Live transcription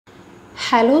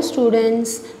Hello students,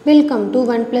 welcome to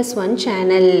 1+1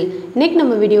 channel. இன்னைக்கு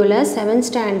நம்ம வீடியோல 7th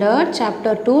standard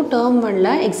chapter 2 term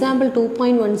 1ல example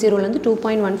 2.10 ல இருந்து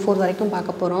 2.14 வரைக்கும்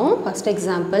பார்க்க போறோம். First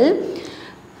example,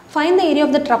 find the area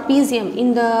of the trapezium.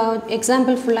 இந்த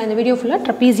example full-ஆ இந்த வீடியோ full-ஆ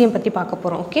trapezium பத்தி பார்க்க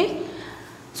போறோம். Okay?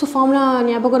 So formula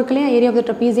ஞாபகம் இருக்குலையா, area of the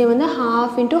trapezium வந்து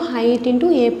half into height into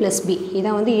a plus b.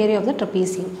 இதான் வந்து area of the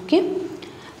trapezium. Okay?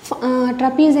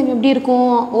 trapezium எப்படி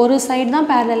இருக்கும், ஒரு சைடு தான்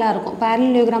parallel-ஆ இருக்கும்.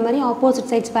 parallel எழுதுற மாதிரி opposite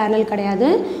sides parallel கிடையாது.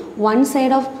 one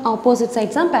side of opposite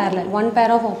sides தான் parallel. one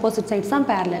pair of opposite sides தான்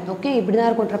parallel. okay, இப்படி தான்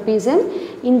இருக்கும் trapezium.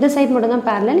 இந்த சைடு மட்டும் தான்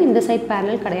parallel, இந்த சைடு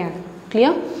parallel கிடையாது.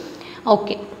 clear?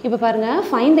 okay, இப்போ பாருங்க,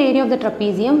 find the area of the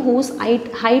trapezium whose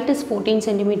height is 14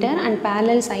 cm and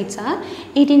parallel sides are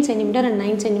 18 cm and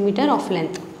 9 cm of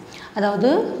length. அதாவது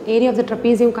ஏரியா ஆஃப் த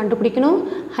ட்ரபீசியம் கண்டுபிடிக்கணும்,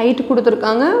 ஹைட்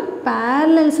கொடுத்துருக்காங்க,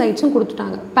 பேரலல் சைட்ஸும்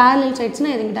கொடுத்துட்டாங்க. பேரலல்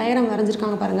சைட்ஸ்னால் இதுக்கு diagram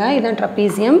வரைஞ்சிருக்காங்க பாருங்கள், இதுதான்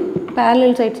ட்ரபீசியம்.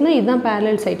 பேரலல் சைட்ஸ்னால் இதுதான்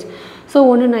பேரலல் சைட்ஸ். ஸோ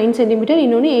ஒன்று 9 centimetre,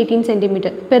 இன்னொன்று 18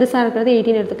 சென்டிமீட்டர். பெருசாக இருக்கிறது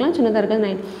 18 எடுத்துக்கலாம், சின்னதாக இருக்கிறது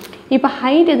 9. இப்போ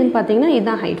ஹைட் எதுன்னு பார்த்தீங்கன்னா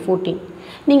இதுதான் ஹைட் 14.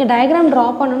 நீங்கள் டயக்ராம் ட்ரா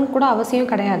பண்ணணும்னு கூட அவசியம்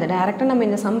கிடையாது, டைரெக்டாக நம்ம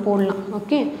இந்த சம் போடலாம்.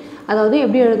 ஓகே, அதாவது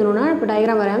எப்படி எழுதணும்னா, இப்போ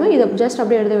டயக்ராம் வராமல் இதை ஜஸ்ட்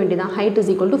அப்படியே எழுத வேண்டியதான். Height is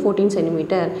equal to 14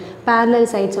 centimetre, parallel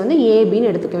sides வந்து ஏபின்னு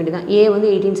எடுத்துக்க வேண்டியதான். ஏ வந்து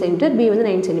 18 சென்டிமீட்டர், பி வந்து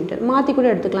 9 சென்டிமீட்டர். மாற்றி கூட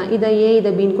எடுத்துக்கலாம், இதை ஏ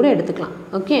இதை பின்னு கூட எடுத்துக்கலாம்.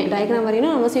 ஓகே, டயக்ராம்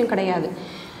வரையணும் அவசியம் கிடையாது.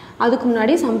 அதுக்கு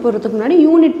முன்னாடி சம் போடுறதுக்கு முன்னாடி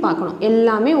யூனிட் பார்க்கணும்.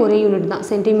 எல்லாமே ஒரே யூனிட் தான்,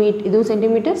 சென்டிமீட்டர், இதுவும்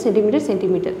சென்டிமீட்டர் சென்டிமீட்டர்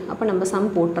சென்டிமீட்டர். அப்போ நம்ம சம்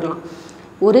போட்டுடலாம்.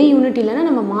 ஒரே யூனிட் இல்லைன்னா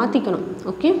நம்ம மாற்றிக்கணும்.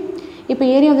 ஓகே, இப்போ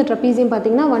ஏரியா ஆஃப் த ட்ரபீசியம்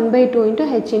பார்த்தீங்கன்னா 1/2 into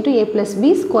h into a plus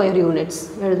b square units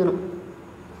எழுதணும்.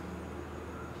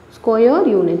 Square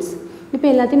units. இப்போ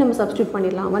எல்லாத்தையும் நம்ம சப்ஸ்டியூட்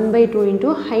பண்ணிடலாம். 1/2 into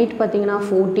ஹைட் பார்த்தீங்கன்னா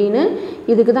 14,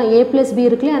 இதுக்கு தான் a plus b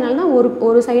இருக்குல்லையே, அதனால தான்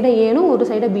ஒரு சைடை ஏனும் ஒரு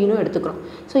சைடை பீனும் எடுத்துக்கிறோம்.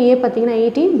 ஸோ a பார்த்தீங்கன்னா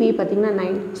 18, b பார்த்தீங்கன்னா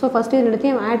 9. ஸோ ஃபஸ்ட்டு இது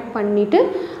எல்லாத்தையும் ஆட் பண்ணிவிட்டு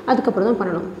அதுக்கப்புறம் தான்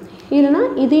பண்ணணும். இல்லைனா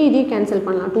இதையும் கேன்சல்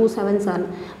பண்ணலாம், 2 7s ஆர்.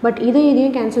 பட்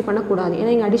இதையும் கேன்சல் பண்ணக்கூடாது,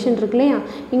 ஏன்னா இங்கே அடிஷன் இருக்கு இல்லையா,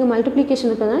 இங்கே மல்டிப்ளிகேஷன்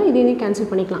இருக்கிறதுனால இதையும் கேன்சல்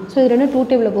பண்ணிக்கலாம். ஸோ இது ரெண்டு 2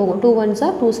 டேபிளில் போகும், 2 1s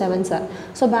R 2 7s R.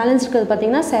 So balance இருக்கிறது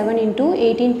பார்த்தீங்கன்னா 7 into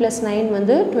 18 plus 9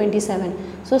 வந்து 27.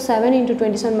 ஸோ 7 into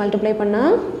 27 மல்டிப்ளை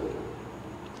பண்ணால்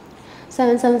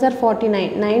 7 7s are 49,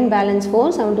 9 balance 4,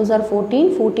 7 2s are 14,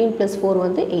 14 plus 4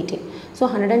 வந்து 18. So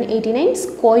 189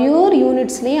 square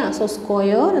யூனிட்ஸ்லையா. ஸோ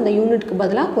ஸ்கொயர் அந்த யூனிட்க்கு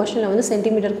பதிலாக கொஷனில் வந்து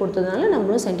சென்டிமீட்டர் கொடுத்ததுனால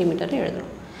நம்மளும் சென்டிமீட்டர்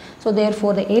எழுதுறோம். So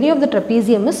therefore the area of the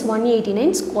trapezium is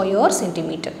 189 square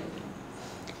centimeter.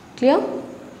 Clear?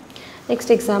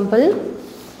 Next example.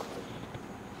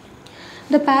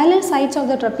 The parallel sides of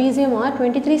the trapezium are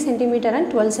 23 cm and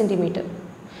 12 cm.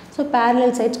 So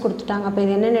parallel sides கொடுத்துட்டாங்க. அப்போ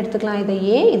இது என்னென்னு எடுத்துக்கலாம், இதை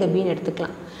ஏ இதை பின்னு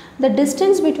எடுத்துக்கலாம். The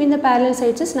distance between the parallel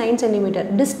sides is 9 centimetre.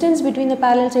 Distance between the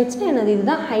parallel சைட்ஸ்னால் என்னது,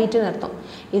 இதுதான் ஹைட்டுன்னு அர்த்தம்.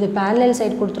 இது பேரலல்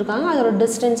சைட் கொடுத்துருக்காங்க, அதோட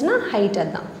டிஸ்டன்ஸ்னால் ஹைட்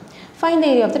அதுதான். Find the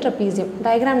area of the trapezium.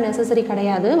 Diagram necessary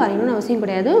கிடையாது, வரையணும்னு அவசியம்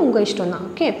கிடையாது, உங்கள் இஷ்டம் தான்.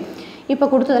 ஓகே, இப்போ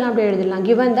கொடுத்ததெல்லாம் அப்படியே எழுதிடலாம்.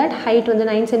 கிவன் தட் ஹைட் வந்து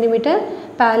 9 சென்டிமீட்டர்,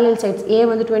 பேரலல் சைட்ஸ் ஏ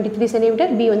வந்து 23 சென்டிமீட்டர்,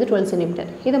 பி வந்து 12 சென்டிமீட்டர்.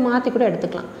 இதை மாற்றி கூட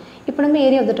எடுத்துக்கலாம். இப்போ நம்ம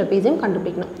ஏரியா ஆஃப் த ட்ரபீசியம்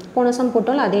கண்டுபிடிக்கணும். போன சம்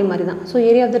போட்டாலும் அதே மாதிரி தான். So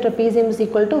area of the trapezium is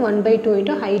equal to 1/2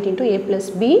 into height into a plus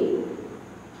b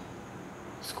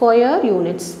square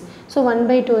units. So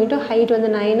 1/2 into height வந்து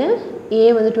 9,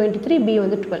 a வந்து 23, b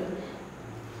வந்து 12.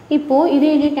 இப்போது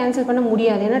இதே கேன்சல் பண்ண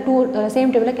முடியாது, ஏன்னா 2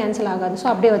 சேம் டேபிளில் கேன்சல் ஆகாது. ஸோ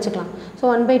அப்படியே வச்சுக்கலாம். ஸோ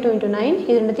 1/2 into 9,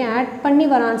 இது ரெண்டுத்தையும் ஆட் பண்ணி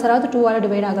வர ஆன்சராவது 2ஆல்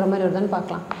டிவைட் ஆகிற மாதிரி வருதான்னு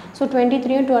பார்க்கலாம். ஸோ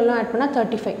 23யும் 12ம் ஆட் பண்ணால்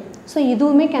 35. ஸோ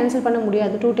இதுவுமே கேன்சல் பண்ண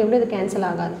முடியாது, 2 டேபிள் இது கேன்சல்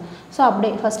ஆகாது. ஸோ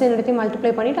அப்படியே ஃபஸ்ட்டு இது ரெண்டுத்தையும்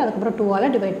மல்டிப்ளை பண்ணிவிட்டு அதுக்கப்புறம் 2ஆல்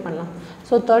டிவைட் பண்ணலாம்.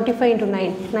 ஸோ 35 into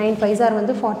 9, 9 5s are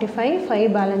வந்து 45, 5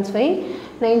 பேலன்ஸ் 5,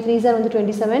 9 3s are வந்து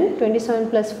 27, 27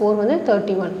 plus 4 வந்து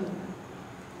 31.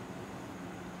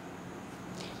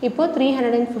 இப்போ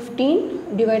 315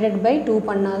 divided by 2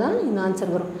 பண்ணால் தான் இந்த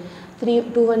ஆன்சர் வரும்.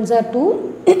 2 1s are 2,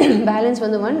 பேலன்ஸ்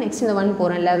வந்து 1, நெக்ஸ்ட் இந்த 1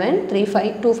 போகிறோம் 11,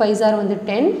 2 5s are வந்து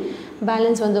 10,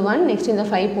 பேலன்ஸ் வந்து 1, நெக்ஸ்ட் இந்த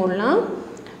 5 போடலாம்.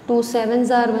 2 7s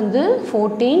are வந்து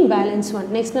 14, பேலன்ஸ் 1,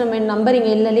 நெக்ஸ்ட் நம்ம நம்பர்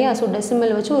இங்கே இல்லை இல்லையா, ஸோ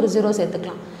டெசிமல் வச்சு ஒரு 0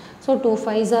 சேர்த்துக்கலாம். ஸோ 2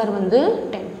 5s are வந்து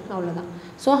 10, அவ்வளோதான்.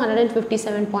 So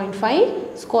 157.5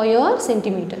 square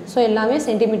centimetre. ஸோ எல்லாமே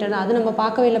சென்டிமீட்டர் தான், அது நம்ம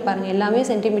பார்க்கவே இல்லை பாருங்கள், எல்லாமே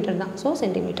சென்டிமீட்டர் தான். So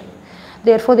centimetre.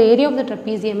 Therefore the area of the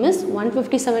trapezium is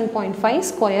 157.5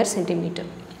 square centimeter.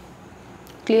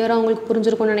 கிளியராக உங்களுக்கு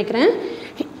புரிஞ்சிருக்கும்னு நினைக்கிறேன்.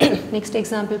 நெக்ஸ்ட்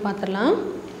எக்ஸாம்பிள் பார்த்துடலாம்.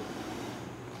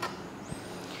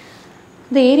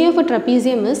 The area of a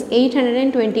trapezium is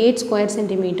 828 square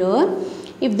centimeter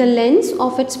if the lengths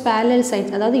of its parallel sides,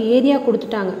 அதாவது ஏரியா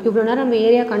கொடுத்துட்டாங்க. இவ்வளோ நேரம் நம்ம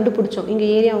ஏரியா கண்டுபிடிச்சோம், இங்கே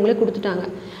ஏரியா அவங்களே கொடுத்துட்டாங்க.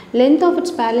 length of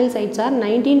its parallel sides are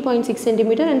 19.6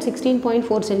 cm and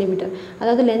 16.4 cm.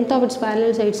 அதாவது length of its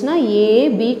parallel sidesனால் A,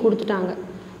 B கொடுத்துட்டாங்க.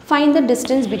 Find the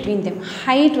distance between them.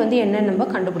 Height வந்து என்னன்னு நம்ம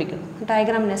கண்டுபிடிக்கணும்.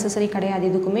 டயக்ராம் நெசசரி கிடையாது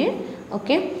இதுக்குமே.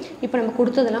 ஓகே, இப்போ நம்ம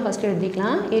கொடுத்ததெல்லாம் ஃபஸ்ட்டு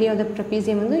எழுதிக்கலாம். ஏரியா ஆஃப் த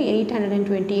ட்ரெபீசியம் வந்து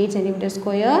 828 சென்டிமீட்டர்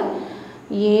ஸ்கொயர்.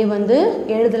 ஏ வந்து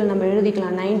எழுதல நம்ம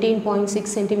எழுதிக்கலாம் 19.6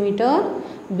 சென்டிமீட்டர்,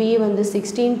 பி வந்து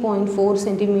 16.4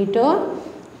 சென்டிமீட்டர்,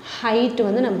 ஹைட்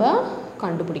வந்து நம்ம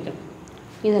கண்டுபிடிக்கணும்.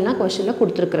 இதெல்லாம் கொஷனில்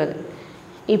கொடுத்துருக்குறது.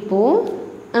 இப்போது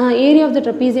ஏரியா ஆஃப் த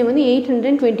ட்ரெபீசியம் வந்து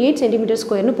 828 சென்டிமீட்டர்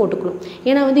ஸ்கொயர்னு போட்டுக்கணும்.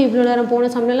 ஏன்னா வந்து இவ்வளோ நேரம் போன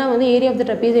சம்மெல்லாம் வந்து area of the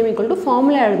trapezium equal to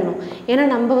formula எழுதணும். ஏன்னா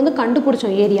நம்ம வந்து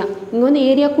கண்டுபிடிச்சோம் ஏரியா, இங்கே வந்து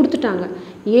ஏரியா கொடுத்துட்டாங்க.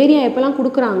 ஏரியா எப்போல்லாம்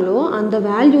கொடுக்குறாங்களோ அந்த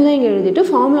வேல்யூ தான் இங்கே எழுதிட்டு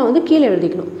ஃபார்முலா வந்து கீழே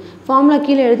எழுதிக்கணும். ஃபார்முலா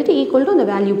கீழே எழுதிட்டு ஈக்குவல் டு அந்த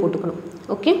வேல்யூ போட்டுக்கணும்.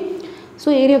 Okay, so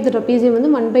area of the trapezium வந்து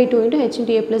 1/2 × h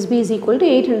 × a + b =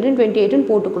 828ன்னு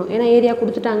போட்டுக்கணும். ஏன்னா ஏரியா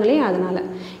கொடுத்துட்டாங்களே அதனால்.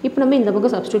 இப்போ நம்ம இந்த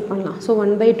பக்கம் சப்ஸ்டியூட் பண்ணலாம். ஸோ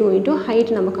 1/2 ×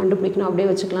 ஹைட் நம்ம கண்டுபிடிக்கணும், அப்படியே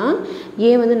வச்சுக்கலாம்.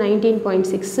 a வந்து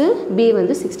 19.6, b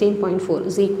வந்து 16.4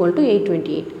 =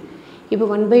 828. இப்போ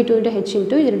 1/2 × h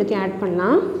இது ரெண்டுத்தையும் ஆட்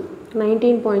பண்ணலாம்.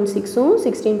 19.6ம்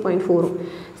 16.4ம்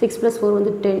 6 + 4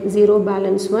 வந்து 10, 0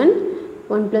 பேலன்ஸ் 1,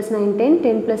 1 + 9 10,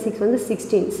 10 + 6 வந்து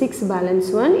 16, 6 பேலன்ஸ்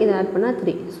 1, இதை ஆட் பண்ணால்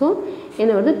 3. ஸோ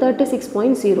என்ன வருது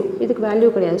 36.0. இதுக்கு வேல்யூ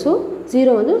கிடையாது. ஸோ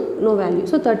 0 வந்து நோ வேல்யூ.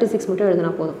 ஸோ 36 மட்டும்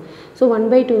எழுதினா போதும். So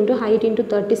 1/2 × height ×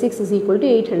 36 =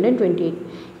 828.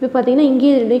 இப்போ பார்த்தீங்கன்னா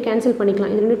இங்கேயே இது ரெண்டையும் கேன்சல்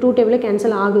பண்ணிக்கலாம். இது ரெண்டு 2 டேபிளில்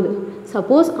கேன்சல் ஆகுது.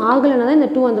 சப்போஸ் ஆகலைன்னா தான் இந்த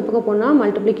 2 அந்த பக்கம் போனால்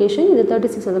மல்டிப்ளிகேஷன், இது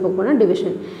 36 அந்த பக்கம் போனால்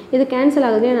டிவிஷன். இது கேன்சல்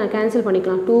ஆகுதுலேயே நான் கேன்சல்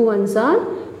பண்ணிக்கலாம். 2 1s are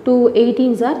 2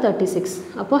 18s are 36.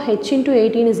 அப்போ h ×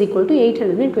 18 =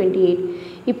 828.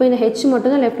 இப்போ இந்த h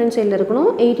மட்டும் தான் லெஃப்ட் ஹேண்ட் சைடில் இருக்கணும்.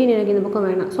 18 எனக்கு இந்த பக்கம்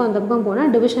வேணாம். ஸோ அந்த பக்கம் போனால்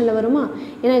டிவிஷனில் வருமா?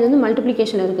 ஏன்னா இது வந்து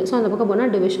மல்டிப்ளிகேஷனில் இருக்குது. ஸோ அந்த பக்கம்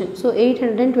போனால் டிவிஷன். ஸோ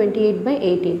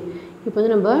 828/18. இப்போ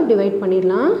வந்து நம்ம டிவைட்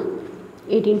பண்ணிடலாம்.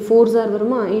 18 4s are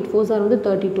வருமா? 8 4s are வந்து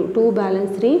 32, 2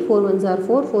 பேலன்ஸ் 3, 4 1s are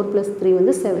 4, 4 + 3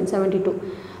 வந்து 7, 72.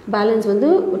 பேலன்ஸ் வந்து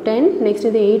 10, நெக்ஸ்ட்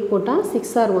இது 8 போட்டால்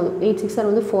 6 are வரும். 8 6 are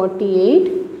வந்து 48,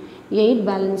 8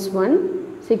 balance 1,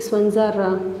 6 1s are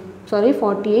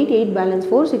 48, 8 balance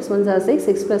 4, 6 1s are 6,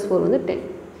 6 + 4 வந்து 10.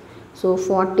 So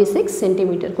 46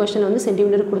 centimetre. கொஸ்டின் வந்து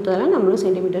சென்டிமீட்டர் கொடுத்ததெல்லாம் நம்மளும்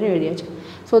சென்டிமீட்டர் எழுதியாச்சு.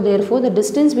 So therefore the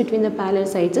distance between the parallel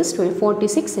sides is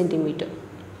 46 centimetre.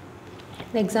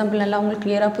 இந்த எக்ஸாம்பிள் நல்லா உங்களுக்கு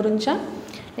கிளியராக புரிஞ்சா?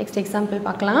 நெக்ஸ்ட் எக்ஸாம்பிள்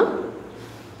பார்க்கலாம்.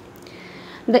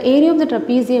 The area of the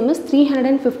trapezium is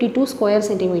 352 square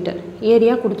centimeter.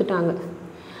 Area கொடுத்துட்டாங்க.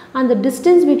 And the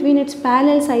distance between its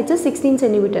parallel sides is 16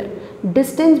 centimeter.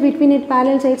 Distance between its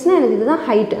parallel sides na enadhu idha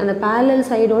height. And the parallel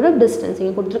side oda distance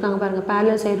inga kuduthirukanga parunga,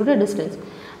 parallel side oda distance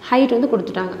height vandu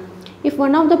kuduthitaanga. If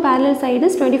one of the parallel side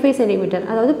is 25 centimeter,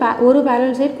 adhaadu oru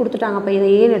parallel side kuduthitaanga, appo idha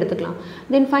a nu eduthikalam.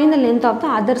 Then find the length of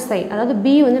the other side, adhaadu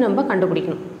b vandu namba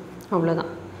kandupidikanum. Avladha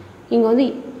inga vandu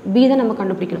b da namba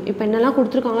kandupidikanum. Ipo ennala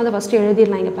kuduthirukanga adha first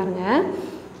எழுதிரலாம். இங்க பாருங்க.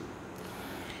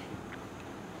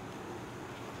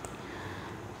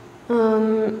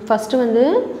 First வந்து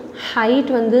height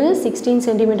வந்து 16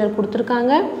 centimetre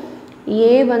கொடுத்துருக்காங்க,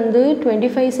 ஏ வந்து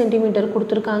 25 centimetre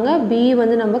கொடுத்துருக்காங்க, B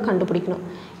வந்து நம்ம கண்டுபிடிக்கணும்.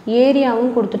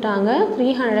 ஏரியாவும் கொடுத்துட்டாங்க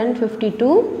 352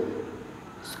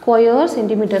 ஸ்கொயர்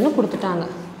சென்டிமீட்டர்னு கொடுத்துட்டாங்க.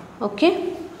 ஓகே,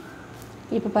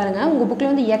 இப்போ பாருங்கள் உங்கள்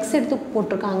புக்கில் வந்து எக்ஸ் எடுத்து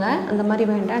போட்டிருக்காங்க, அந்த மாதிரி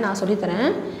வேண்டாம், நான் சொல்லித்தரேன்.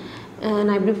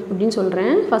 நான் இப்படின்னு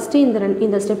சொல்கிறேன். ஃபஸ்ட்டு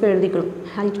இந்த ஸ்டெப் எழுதிக்கணும்.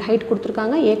 ஹைட்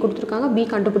கொடுத்துருக்காங்க, ஏ கொடுத்துருக்காங்க, பி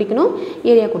கண்டுபிடிக்கணும்,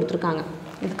 ஏரியா கொடுத்துருக்காங்க.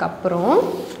 இதுக்கப்புறம்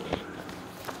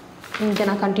இங்கே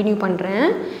நான் கண்டினியூ பண்ணுறேன்.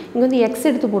 இங்கே வந்து எக்ஸ்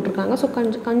எடுத்து போட்டிருக்காங்க. ஸோ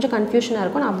கொஞ்சம் கன்ஃபியூஷனாக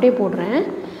இருக்கும், நான் அப்படியே போடுறேன்.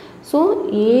 ஸோ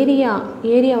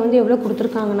ஏரியா வந்து எவ்வளோ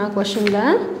கொடுத்துருக்காங்கன்னா கொஷனில்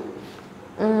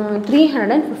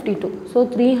 352. ஸோ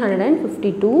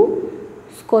 352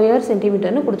 ஸ்கொயர்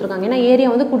சென்டிமீட்டர்னு கொடுத்துருக்காங்க. ஏன்னா ஏரியா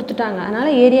வந்து கொடுத்துட்டாங்க,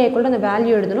 அதனால் ஏரியா ஈக்குவல் அந்த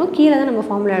வேல்யூ எழுதணும். கீழே தான் நம்ம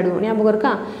ஃபார்முலா எழுதுவோம். ஞாபகம்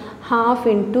இருக்கா? ½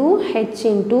 × h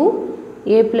 ×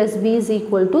 a plus b is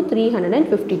equal to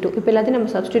 352. இப்போ எல்லாத்தையும் நம்ம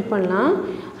சப்ஸ்டியூட் பண்ணலாம்.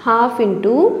 ½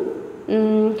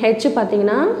 h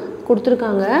பார்த்தீங்கன்னா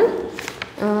கொடுத்துருக்காங்க,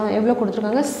 எவ்வளோ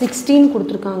கொடுத்துருக்காங்க? 16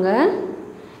 கொடுத்துருக்காங்க.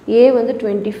 a வந்து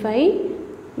 25,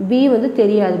 b வந்து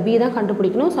தெரியாது, b தான்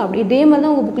கண்டுபிடிக்கணும். ஸோ அப்படி இதே மாதிரி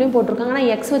தான் உங்கள் புக்லேயும் போட்டிருக்காங்க, ஆனால்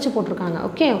எக்ஸ் வச்சு போட்டிருக்காங்க.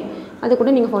 ஓகே, அதை கூட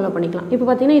நீங்கள் ஃபாலோ பண்ணிக்கலாம். இப்போ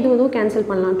பார்த்தீங்கன்னா இது வந்து கேன்சல்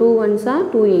பண்ணலாம். 2 1s are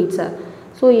 2 8s are.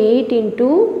 So 8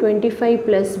 × 25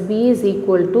 plus b is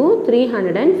equal to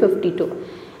 352.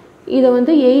 இதை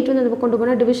வந்து 8 வந்து அந்த பக்கம் கொண்டு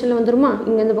போனால் டிவிஷனில் வந்துருமா?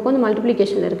 இங்கே இந்த பக்கம் வந்து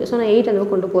மல்டிப்ளிகேஷனில் இருக்குது. ஸோ நான் 8 அந்த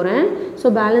பக்கம் கொண்டு போகிறேன். ஸோ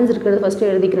பேலன்ஸ் இருக்கிறது ஃபஸ்ட்டு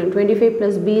எழுதிக்கிறேன். 25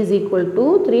 plus b is equal to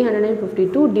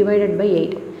 352 divided by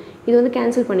 8. இது வந்து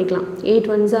கேன்சல் பண்ணிக்கலாம். 8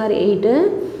 1s are 8.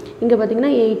 இங்கே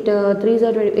பார்த்தீங்கன்னா 8 3s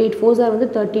are 8 4s are வந்து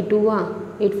 32வா?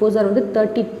 8 4s are வந்து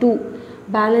 32.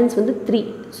 பேலன்ஸ் வந்து 3.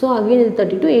 ஸோ அகெயின் இது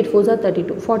 32, 8 4s are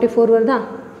 32, 44 வருதா?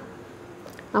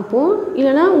 அப்போது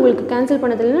இல்லைனா உங்களுக்கு கேன்சல்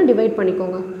பண்ண தெரியலனா டிவைட்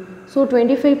பண்ணிக்கோங்க. So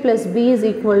 25 plus b is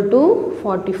equal to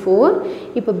 44.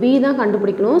 இப்போ b தான்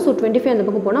கண்டுபிடிக்கணும். So 25 அந்த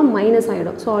பக்கம் போனால் மைனஸ்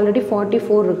ஆகிடும். ஸோ ஆல்ரெடி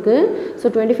 44 இருக்குது. ஸோ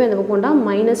 25 அந்த பக்கம் போனால்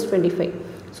minus 25.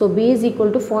 So b is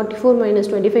equal to 44 minus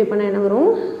 25 பண்ணால் என்ன வரும்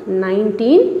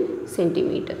 19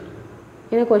 சென்டிமீட்டர்.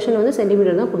 ஏன்னா கொஷின் வந்து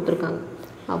சென்டிமீட்டர் தான் கொடுத்துருக்காங்க.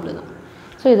 அவ்வளோதான்.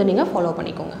 ஸோ இதை நீங்கள் ஃபாலோ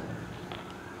பண்ணிக்கோங்க.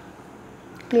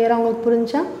 கிளியராக உங்களுக்கு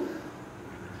புரிஞ்சா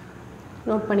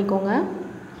நோட் பண்ணிக்கோங்க.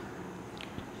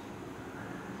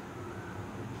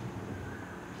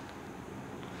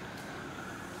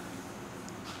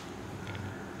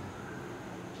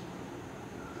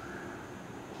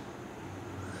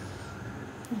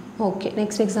 Okay,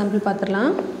 next example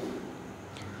பார்த்துடலாம்.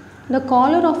 The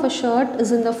collar of a shirt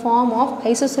is in the form of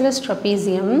isosceles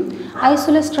trapezium.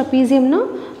 Isosceles trapezium னா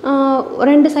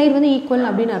ரெண்டு சைடு வந்து ஈக்குவல்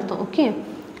அப்படின்னு அர்த்தம். ஓகே,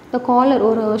 the collar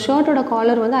ஒரு ஷர்ட்டோட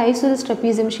காலர் வந்து isosceles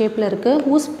trapezium ஷேப்பில் இருக்குது.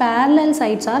 whose parallel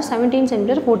sides are 17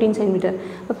 cm 14 cm.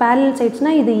 இப்போ parallel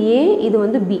sidesனால் இது A, இது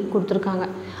வந்து B கொடுத்துருக்காங்க.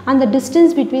 அந்த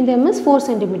distance between them is 4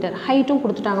 cm. ஹைட்டும்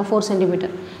கொடுத்துட்டாங்க 4 cm.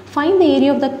 Find the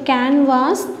area of the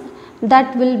canvas that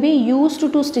will be used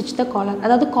to stitch the collar.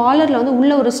 அதாவது காலரில் வந்து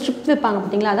உள்ளே ஒரு ஸ்ட்ரிப் வைப்பாங்க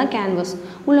பார்த்தீங்களா, அதான் கேன்வஸ்.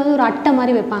 உள்ளே வந்து ஒரு அட்டை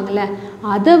மாதிரி வைப்பாங்கள்ல,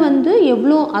 அதை வந்து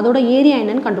எவ்வளோ அதோட ஏரியா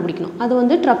என்னன்னு கண்டுபிடிக்கணும். அது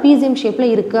வந்து ட்ரப்பீசியம் ஷேப்பில்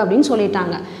இருக்குது அப்படின்னு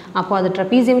சொல்லிட்டாங்க. அப்போ அது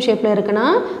ட்ரப்பீசியம் ஷேப்பில் இருக்குன்னா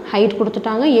ஹைட்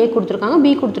கொடுத்துட்டாங்க, ஏ கொடுத்துருக்காங்க,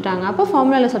 பி கொடுத்துட்டாங்க. அப்போ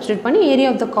ஃபார்முலாவில் சப்ஸ்டியூட் பண்ணி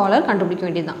ஏரியா ஆஃப் த காலர் கண்டுபிடிக்க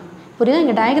வேண்டியது தான். புரியுதா?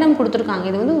 இங்கே டயக்ராம் கொடுத்துருக்காங்க.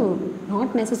 இது வந்து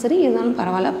நாட் நெசசரி, இருந்தாலும்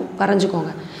பரவாயில்ல,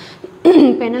 வரைஞ்சிக்கோங்க.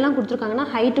 இப்போ என்னெல்லாம் கொடுத்துருக்காங்கன்னா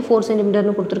ஹைட்டு 4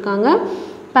 சென்டிமீட்டர்னு கொடுத்துருக்காங்க.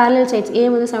 parallel sides A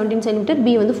வந்து 17 cm,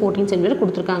 B வந்து 14 cm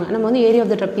கொடுத்துருக்காங்க. நம்ம வந்து ஏரியா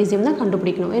ஆஃப் த ட்ரப்பீசியம் தான்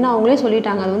கண்டுபிடிக்கணும். ஏன்னா அவங்களே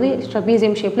சொல்லிட்டாங்க அது வந்து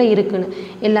ட்ரப்பீசியம் ஷேப்பில் இருக்குன்னு.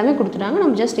 எல்லாமே கொடுத்துட்டாங்க,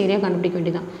 நம்ம ஜஸ்ட் ஏரியா கண்டுபிடிக்க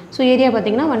வேண்டியதான். ஸோ ஏரியா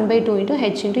பார்த்தீங்கன்னா 1/2 ×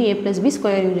 h × a + b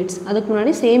square units. அதுக்கு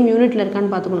முன்னாடி சேம் யூனிட்டில்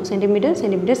இருக்கான்னு பார்த்துக்கணும். சென்டிமீட்டர்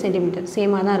சென்டிமீட்டர் சென்டிமீட்டர்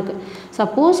சேமாக தான் இருக்குது.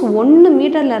 சப்போஸ் 1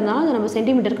 மீட்டரில் இருந்தாலும் அதை நம்ம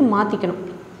சென்டிமீட்டருக்கு மாற்றிக்கணும்.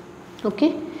 ஓகே,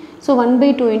 ஸோ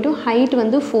 1/2 × ஹைட்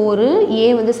வந்து 4, a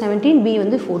வந்து 17, b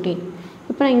வந்து 14.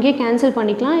 இப்போ நான் இங்கே கேன்சல்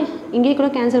பண்ணிக்கலாம், இங்கே கூட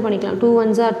கேன்சல் பண்ணிக்கலாம். 2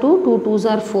 1s are 2, 2 2s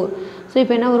are 4. So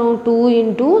இப்போ என்ன வரும் 2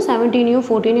 × 17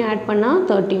 14 ஆட் பண்ணால்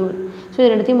 31. ஸோ இது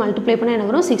ரெண்டுத்தையும் மல்டிப்ளை பண்ணால் என்ன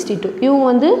வரும் 62. இவங்க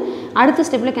வந்து அடுத்த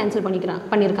ஸ்டெப்பில் கேன்சல்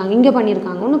பண்ணியிருக்காங்க, இங்கே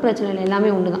பண்ணியிருக்காங்க. ஒன்றும் பிரச்சனை இல்லை,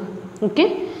 எல்லாமே ஒன்று தான். Okay,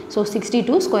 so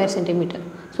 62 square centimetre.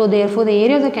 So therefore the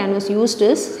area of the canvas used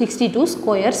is 62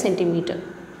 square centimetre.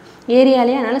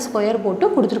 ஏரியாலே அதனால் ஸ்கொயர் போட்டு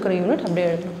கொடுத்துருக்குற யூனிட் அப்படியே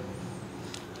எழுதணும்.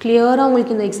 கிளியராக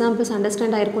உங்களுக்கு இந்த எக்ஸாம்பிள்ஸ்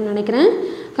அண்டர்ஸ்டாண்ட் ஆகிருக்கும்னு நினைக்கிறேன்.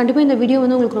 கண்டிப்பாக இந்த வீடியோ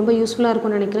வந்து உங்களுக்கு ரொம்ப யூஸ்ஃபுல்லாக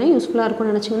இருக்கும்னு நினைக்கிறேன். யூஸ்ஃபுல்லாக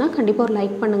இருக்கும்னு நினச்சிங்கன்னா கண்டிப்பாக ஒரு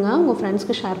லைக் பண்ணுங்கள், உங்கள்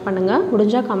ஃப்ரெண்ட்ஸ்க்கு ஷேர் பண்ணுங்கள்,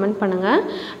 முடிஞ்சால் கமெண்ட் பண்ணுங்கள்.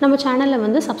 நம்ம சேனலில்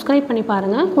வந்து சப்ஸ்கிரைப் பண்ணி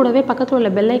பாருங்கள். கூடவே பக்கத்தில்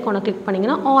உள்ள பெல் ஐக்கானை கிளிக்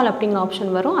பண்ணிங்கன்னா ஆல் அப்படிங்கிற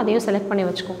ஆப்ஷன் வரும், அதையும் செலக்ட் பண்ணி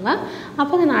வச்சுக்கோங்க.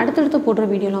 அப்போ தான் நான் அடுத்தடுத்து போடுற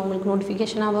வீடியோவில் உங்களுக்கு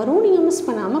நோட்டிஃபிகேஷனாக வரும், நீங்கள் மிஸ்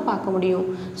பண்ணாமல் பார்க்க முடியும்.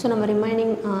 ஸோ நம்ம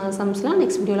ரிமைனிங் சம்ஸ்லாம்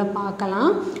நெக்ஸ்ட் வீடியோவில்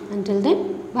பார்க்கலாம். Until then,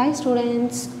 bye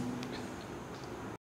students.